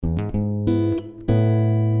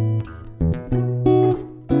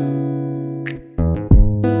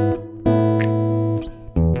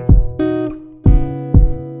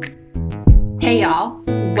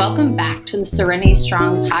Serenity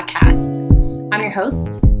Strong podcast. I'm your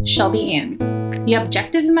host, Shelby Ann. The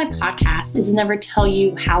objective of my podcast is to never tell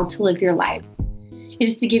you how to live your life. It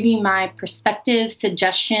is to give you my perspective,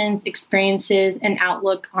 suggestions, experiences, and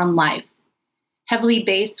outlook on life. Heavily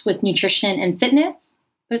based with nutrition and fitness,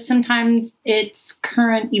 but sometimes it's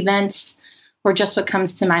current events or just what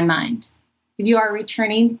comes to my mind. If you are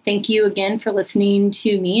returning, thank you again for listening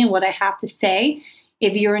to me and what I have to say.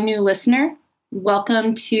 If you're a new listener,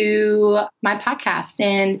 welcome to my podcast,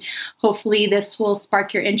 and hopefully this will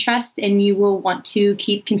spark your interest and you will want to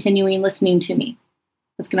keep continuing listening to me.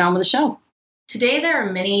 Let's get on with the show. Today, there are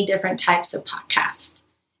many different types of podcasts.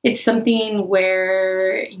 It's something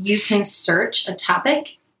where you can search a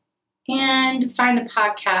topic and find a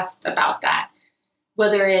podcast about that,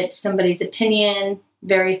 whether it's somebody's opinion,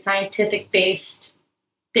 very scientific based,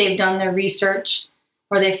 they've done their research,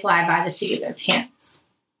 or they fly by the seat of their pants.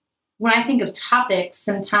 When I think of topics,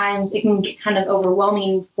 sometimes it can get kind of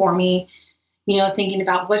overwhelming for me, thinking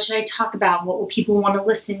about what should I talk about? What will people want to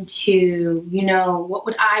listen to? What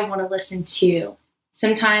would I want to listen to?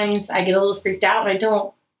 Sometimes I get a little freaked out and I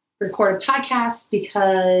don't record a podcast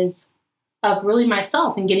because of really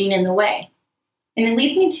myself and getting in the way. And it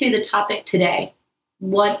leads me to the topic today,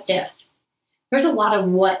 what if? There's a lot of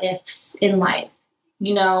what ifs in life.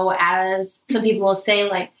 As some people will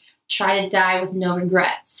say, try to die with no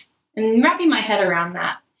regrets. And wrapping my head around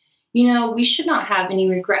that, we should not have any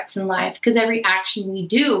regrets in life because every action we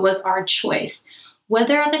do was our choice.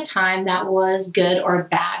 Whether at the time that was good or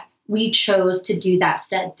bad, we chose to do that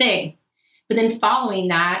said thing. But then following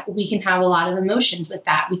that, we can have a lot of emotions with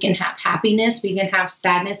that. We can have happiness, we can have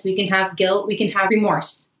sadness, we can have guilt, we can have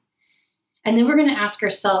remorse. And then we're going to ask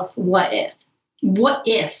ourselves, what if? What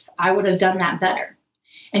if I would have done that better?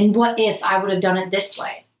 And what if I would have done it this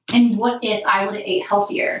way? And what if I would have ate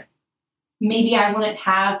healthier? Maybe I wouldn't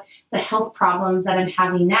have the health problems that I'm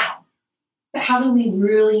having now. But how do we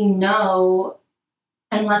really know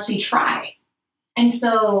unless we try? And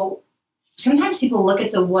so sometimes people look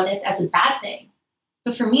at the what if as a bad thing.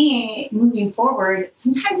 But for me, moving forward,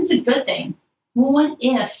 sometimes it's a good thing. Well, what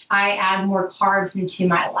if I add more carbs into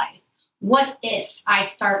my life? What if I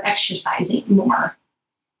start exercising more?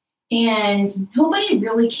 And nobody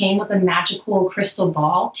really came with a magical crystal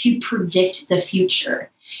ball to predict the future.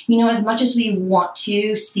 As much as we want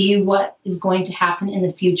to see what is going to happen in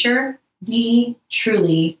the future, we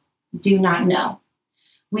truly do not know.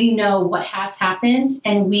 We know what has happened,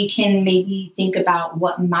 and we can maybe think about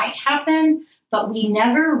what might happen, but we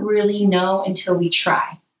never really know until we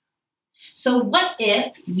try. So what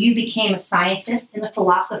if you became a scientist and a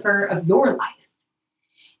philosopher of your life,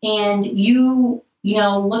 and you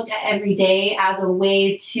looked at every day as a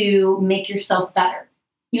way to make yourself better?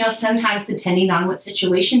 Sometimes depending on what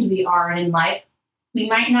situations we are in life, we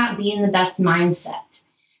might not be in the best mindset.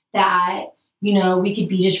 That, we could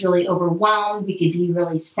be just really overwhelmed. We could be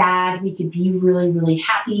really sad. We could be really, really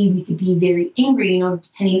happy. We could be very angry,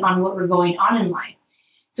 depending on what we're going on in life.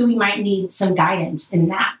 So we might need some guidance in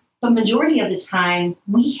that. But majority of the time,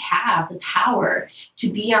 we have the power to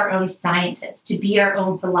be our own scientist, to be our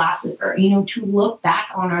own philosopher, to look back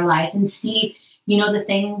on our life and see, the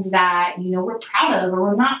things that, we're proud of or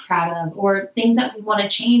we're not proud of, or things that we want to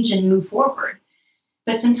change and move forward.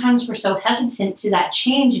 But sometimes we're so hesitant to that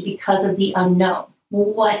change because of the unknown.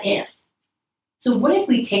 Well, what if? So what if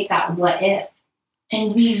we take that what if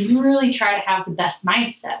and we really try to have the best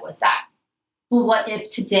mindset with that? Well, what if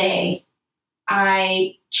today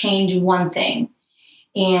I change one thing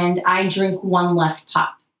and I drink one less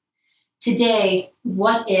pop? Today,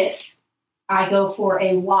 what if I go for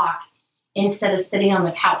a walk instead of sitting on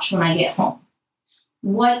the couch when I get home?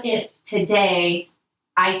 What if today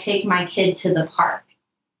I take my kid to the park?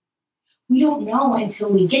 We don't know until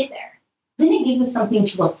we get there. Then it gives us something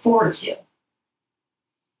to look forward to.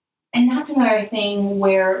 And that's another thing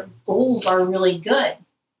where goals are really good.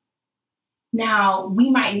 Now, we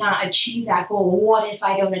might not achieve that goal. What if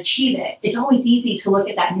I don't achieve it? It's always easy to look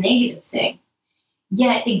at that negative thing.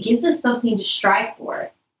 Yet it gives us something to strive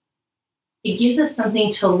for. It gives us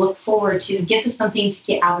something to look forward to. It gives us something to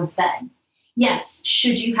get out of bed. Yes,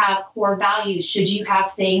 should you have core values? Should you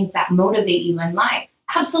have things that motivate you in life?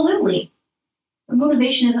 Absolutely. But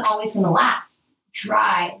motivation isn't always going to last.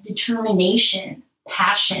 Drive, determination,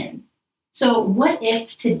 passion. So what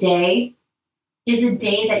if today is a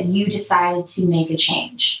day that you decided to make a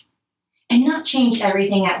change? And not change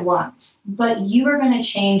everything at once, but you are going to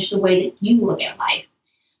change the way that you look at life,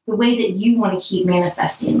 the way that you want to keep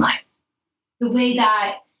manifesting life, the way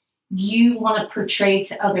that you want to portray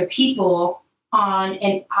to other people on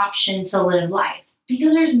an option to live life.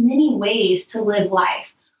 Because there's many ways to live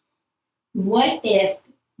life. What if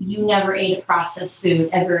you never ate a processed food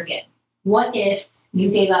ever again? What if you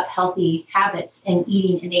gave up healthy habits and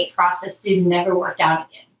eating and ate processed food and never worked out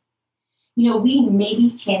again? We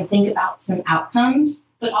maybe can think about some outcomes,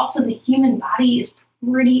 but also the human body is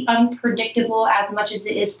pretty unpredictable as much as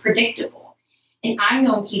it is predictable. And I've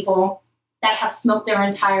known people that have smoked their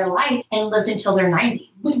entire life and lived until they're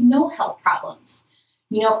 90 with no health problems.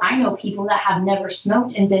 I know people that have never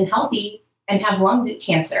smoked and been healthy and have lung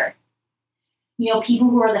cancer. People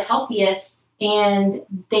who are the healthiest and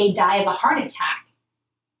they die of a heart attack.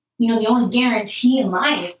 The only guarantee in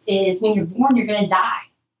life is when you're born, you're going to die.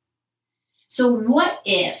 So what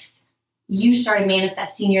if you started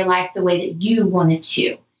manifesting your life the way that you wanted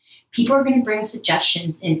to? People are going to bring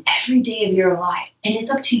suggestions in every day of your life, and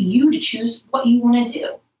it's up to you to choose what you want to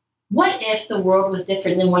do. What if the world was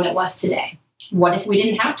different than what it was today? What if we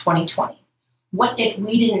didn't have 2020? What if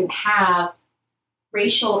we didn't have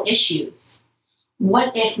racial issues?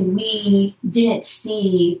 What if we didn't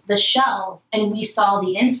see the shell and we saw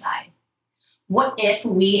the inside? What if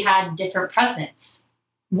we had different presidents?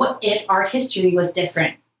 What if our history was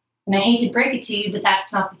different? And I hate to break it to you, but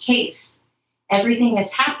that's not the case. Everything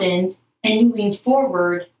has happened, and moving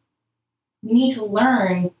forward, we need to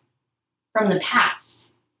learn from the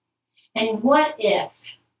past. And what if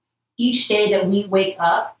each day that we wake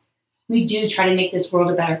up, we do try to make this world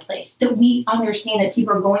a better place, that we understand that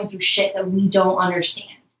people are going through shit that we don't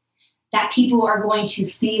understand, that people are going to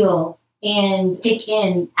feel and take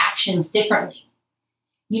in actions differently.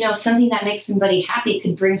 Something that makes somebody happy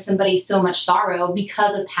could bring somebody so much sorrow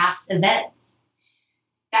because of past events.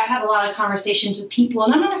 I've had a lot of conversations with people,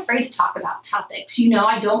 and I'm not afraid to talk about topics.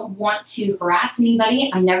 I don't want to harass anybody.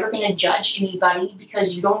 I'm never going to judge anybody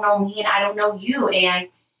because you don't know me and I don't know you. And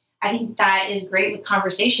I think that is great with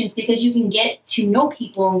conversations because you can get to know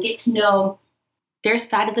people and get to know their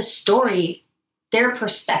side of the story, their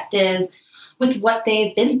perspective with what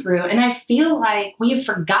they've been through. And I feel like we have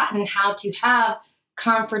forgotten how to have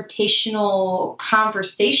confrontational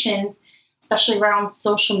conversations, especially around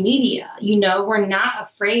social media. We're not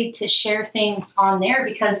afraid to share things on there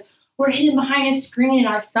because we're hidden behind a screen and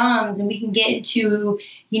our thumbs, and we can get into,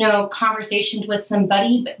 conversations with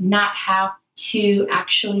somebody, but not have to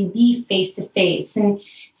actually be face to face and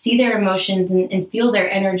see their emotions and feel their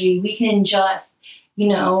energy. We can just,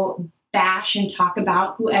 bash and talk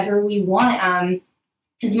about whoever we want.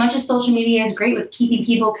 As much as social media is great with keeping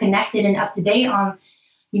people connected and up to date on,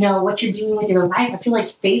 what you're doing with your life, I feel like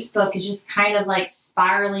Facebook is just kind of like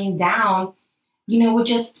spiraling down, with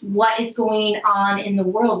just what is going on in the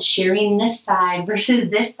world, sharing this side versus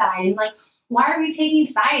this side. And like, why are we taking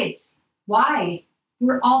sides? Why?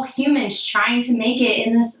 We're all humans trying to make it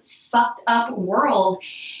in this fucked up world.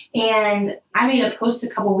 And I made a post a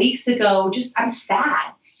couple weeks ago, I'm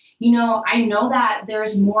sad. I know that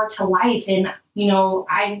there's more to life, and,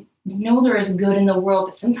 I know there is good in the world,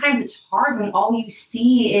 but sometimes it's hard when all you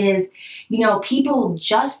see is, people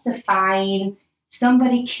justifying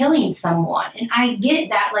somebody killing someone. And I get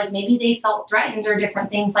that, like, maybe they felt threatened or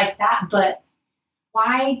different things like that, but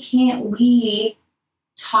why can't we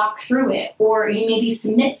talk through it, or you maybe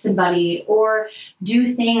submit somebody, or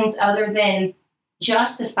do things other than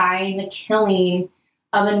justifying the killing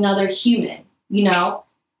of another human,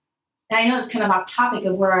 And I know it's kind of off topic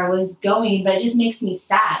of where I was going, but it just makes me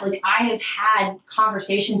sad. Like, I have had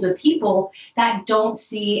conversations with people that don't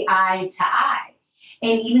see eye to eye.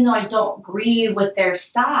 And even though I don't agree with their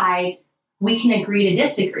side, we can agree to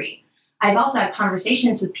disagree. I've also had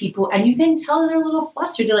conversations with people, and you can tell they're a little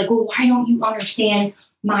flustered. They're like, well, why don't you understand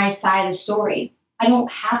my side of the story? I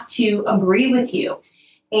don't have to agree with you.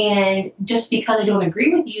 And just because I don't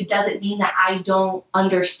agree with you doesn't mean that I don't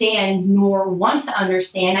understand nor want to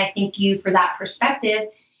understand. I thank you for that perspective,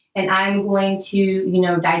 and I'm going to,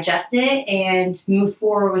 digest it and move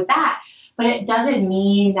forward with that. But it doesn't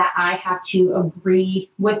mean that I have to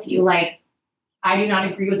agree with you. Like, I do not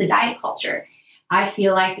agree with the diet culture. I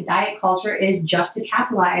feel like the diet culture is just to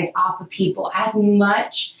capitalize off of people. As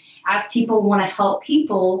much as people want to help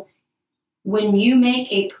people, when you make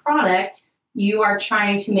a product, you are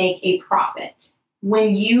trying to make a profit.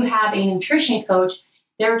 When you have a nutrition coach,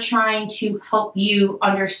 they're trying to help you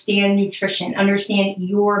understand nutrition, understand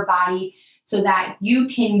your body, so that you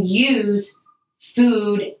can use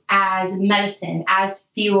food as medicine, as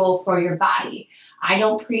fuel for your body. I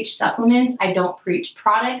don't preach supplements. I don't preach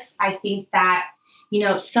products. I think that,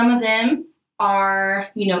 some of them are,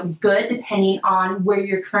 good depending on where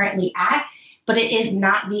you're currently at. But it is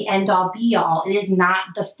not the end-all, be-all. It is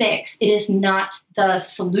not the fix. It is not the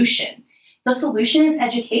solution. The solution is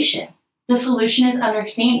education. The solution is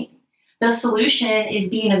understanding. The solution is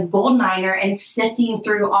being a gold miner and sifting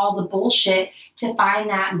through all the bullshit to find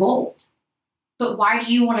that gold. But why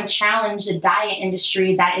do you want to challenge the diet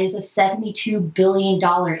industry that is a $72 billion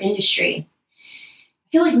industry?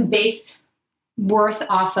 I feel like we base worth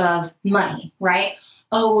off of money, right?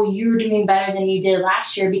 Oh, well, you're doing better than you did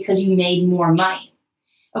last year because you made more money.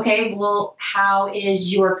 Okay, well, how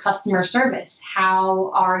is your customer service?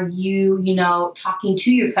 How are you, talking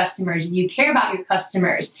to your customers? Do you care about your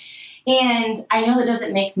customers? And I know that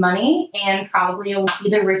doesn't make money, and probably I won't be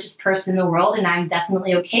the richest person in the world, and I'm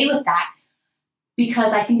definitely okay with that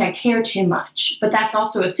because I think I care too much. But that's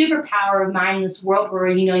also a superpower of mine in this world where,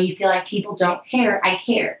 you feel like people don't care. I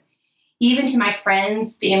care. Even to my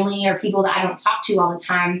friends, family, or people that I don't talk to all the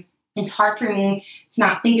time, it's hard for me to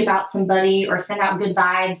not think about somebody or send out good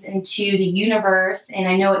vibes into the universe. And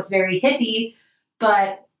I know it's very hippie,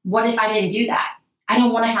 but what if I didn't do that? I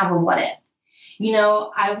don't want to have a what if.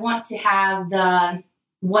 I want to have the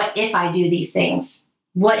what if I do these things?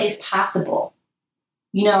 What is possible?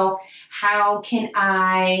 How can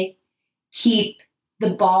I keep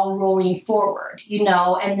the ball rolling forward?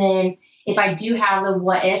 And then if I do have the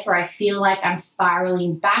what if, or I feel like I'm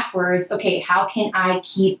spiraling backwards, okay, how can I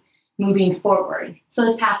keep moving forward? So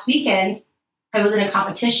this past weekend, I was in a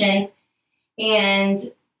competition and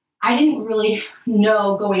I didn't really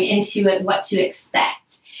know going into it what to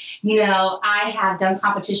expect. I have done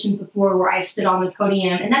competitions before where I've stood on the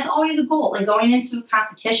podium, and that's always a goal. Like going into a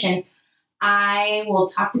competition, I will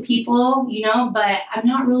talk to people, but I'm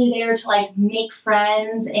not really there to make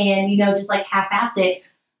friends and, just half-ass it.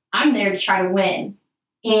 I'm there to try to win.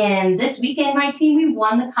 And this weekend, my team, we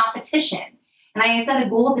won the competition. And I set a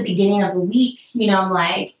goal at the beginning of the week. I'm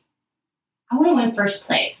like, I want to win first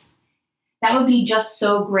place. That would be just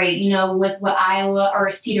so great, with what Iowa or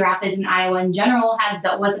Cedar Rapids and Iowa in general has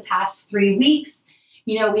dealt with the past 3 weeks.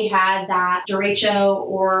 We had that derecho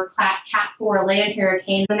or Cat 4 land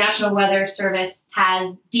hurricane. The National Weather Service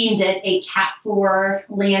has deemed it a Cat 4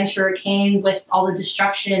 land hurricane with all the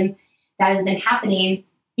destruction that has been happening.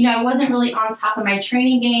 I wasn't really on top of my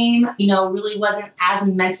training game, really wasn't as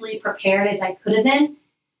mentally prepared as I could have been.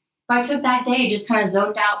 But I took that day, just kind of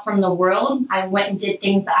zoned out from the world. I went and did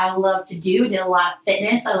things that I love to do, did a lot of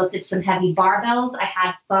fitness. I lifted some heavy barbells. I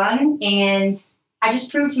had fun. And I just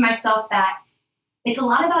proved to myself that it's a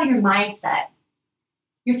lot about your mindset.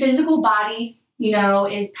 Your physical body,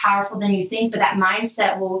 is powerful than you think, but that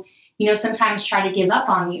mindset will, sometimes try to give up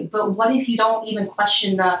on you. But what if you don't even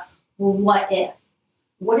question the, well, what if?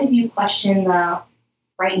 What if you question the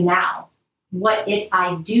right now? What if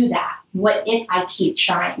I do that? What if I keep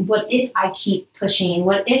trying? What if I keep pushing?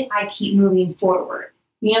 What if I keep moving forward?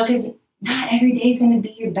 Because not every day is going to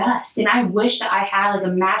be your best. And I wish that I had a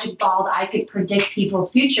magic ball that I could predict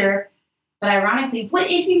people's future. But ironically,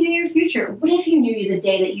 what if you knew your future? What if you knew the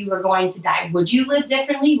day that you were going to die? Would you live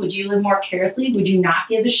differently? Would you live more carelessly? Would you not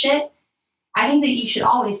give a shit? I think that you should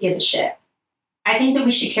always give a shit. I think that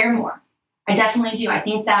we should care more. I definitely do. I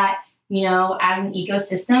think that, as an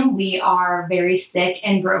ecosystem, we are very sick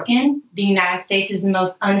and broken. The United States is the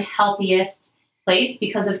most unhealthiest place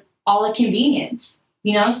because of all the convenience,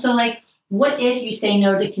 So what if you say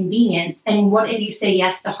no to convenience? And what if you say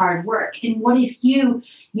yes to hard work? And what if you,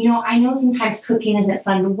 I know sometimes cooking isn't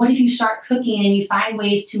fun, but what if you start cooking and you find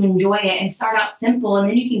ways to enjoy it and start out simple and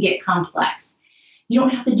then you can get complex? You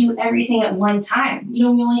don't have to do everything at one time. We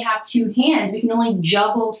only have 2 hands. We can only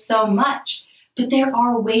juggle so much. But there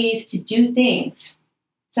are ways to do things.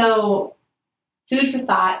 So food for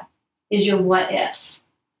thought is your what ifs.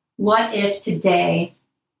 What if today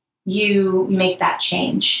you make that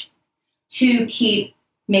change to keep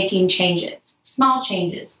making changes, small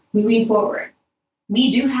changes, moving forward?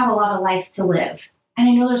 We do have a lot of life to live. And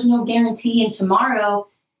I know there's no guarantee in tomorrow,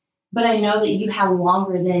 but I know that you have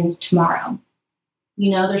longer than tomorrow.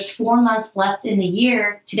 There's 4 months left in the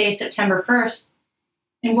year. Today's September 1st.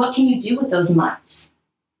 And what can you do with those months?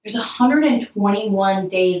 There's 121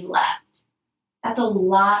 days left. That's a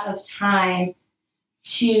lot of time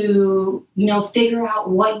to, figure out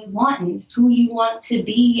what you want and who you want to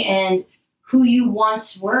be and who you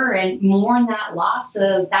once were and mourn that loss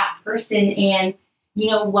of that person and,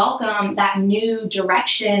 welcome that new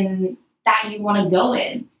direction that you want to go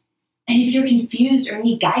in. And if you're confused or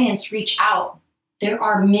need guidance, reach out. There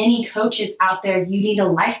are many coaches out there. If you need a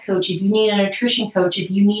life coach, if you need a nutrition coach,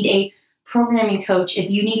 if you need a programming coach, if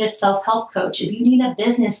you need a self-help coach, if you need a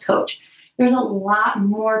business coach, there's a lot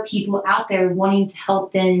more people out there wanting to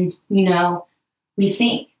help than, we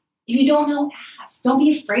think. If you don't know, ask. Don't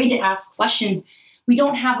be afraid to ask questions. We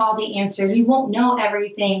don't have all the answers. We won't know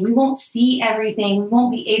everything. We won't see everything. We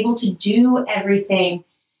won't be able to do everything.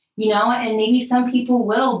 and maybe some people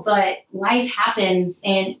will, but life happens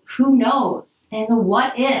and who knows? And the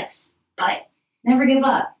what ifs, but never give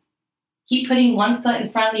up. Keep putting one foot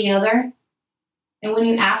in front of the other. And when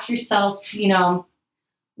you ask yourself,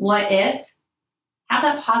 what if, have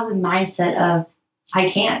that positive mindset of, I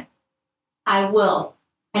can, I will.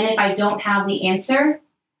 And if I don't have the answer,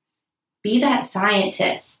 be that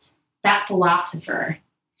scientist, that philosopher.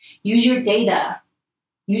 Use your data.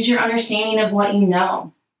 Use your understanding of what you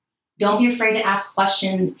know. Don't be afraid to ask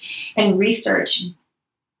questions and research,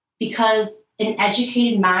 because an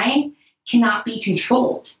educated mind cannot be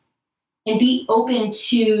controlled. And be open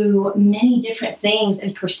to many different things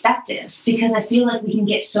and perspectives, because I feel like we can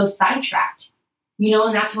get so sidetracked.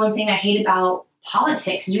 And that's one thing I hate about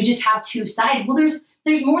politics is we just have two sides. Well,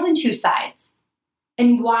 there's more than two sides.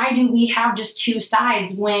 And why do we have just two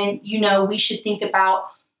sides when, we should think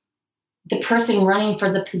about the person running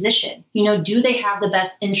for the position? Do they have the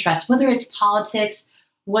best interest, whether it's politics,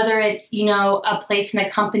 whether it's, a place in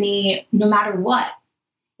a company, no matter what.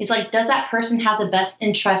 It's like, does that person have the best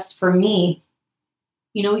interest for me?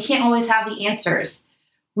 We can't always have the answers.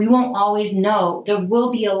 We won't always know. There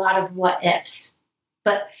will be a lot of what ifs.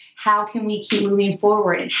 But how can we keep moving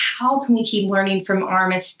forward? And how can we keep learning from our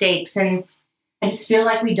mistakes? And I just feel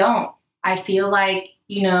like we don't. I feel like,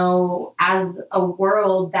 as a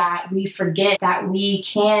world, that we forget that we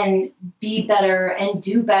can be better and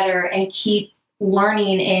do better and keep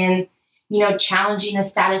learning and, challenging the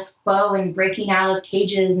status quo and breaking out of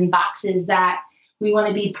cages and boxes that we want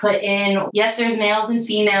to be put in. Yes, there's males and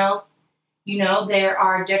females. There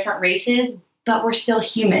are different races, but we're still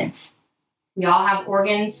humans. We all have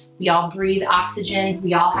organs. We all breathe oxygen.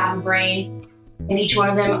 We all have a brain. And each one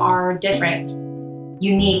of them are different,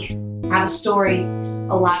 unique, have a story,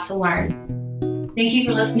 a lot to learn. Thank you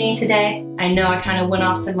for listening today. I know I kind of went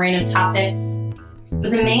off some random topics,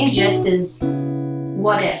 but the main gist is,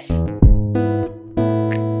 what if?